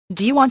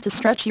Do you want to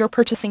stretch your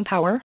purchasing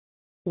power?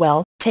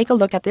 Well, take a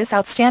look at this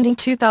outstanding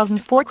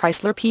 2004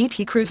 Chrysler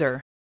PT Cruiser.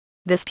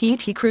 This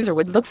PT Cruiser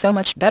would look so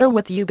much better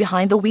with you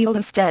behind the wheel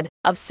instead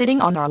of sitting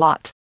on our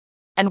lot.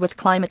 And with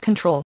climate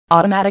control,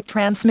 automatic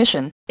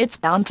transmission, it's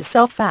bound to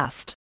sell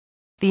fast.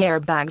 The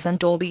airbags and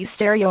Dolby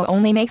stereo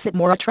only makes it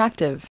more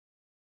attractive.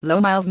 Low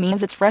miles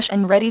means it's fresh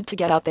and ready to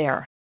get out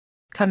there.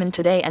 Come in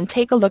today and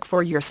take a look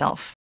for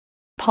yourself.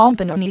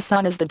 Pompano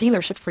Nissan is the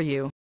dealership for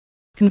you.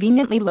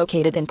 Conveniently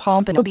located in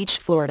Pompano Beach,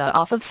 Florida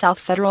off of South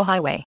Federal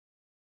Highway.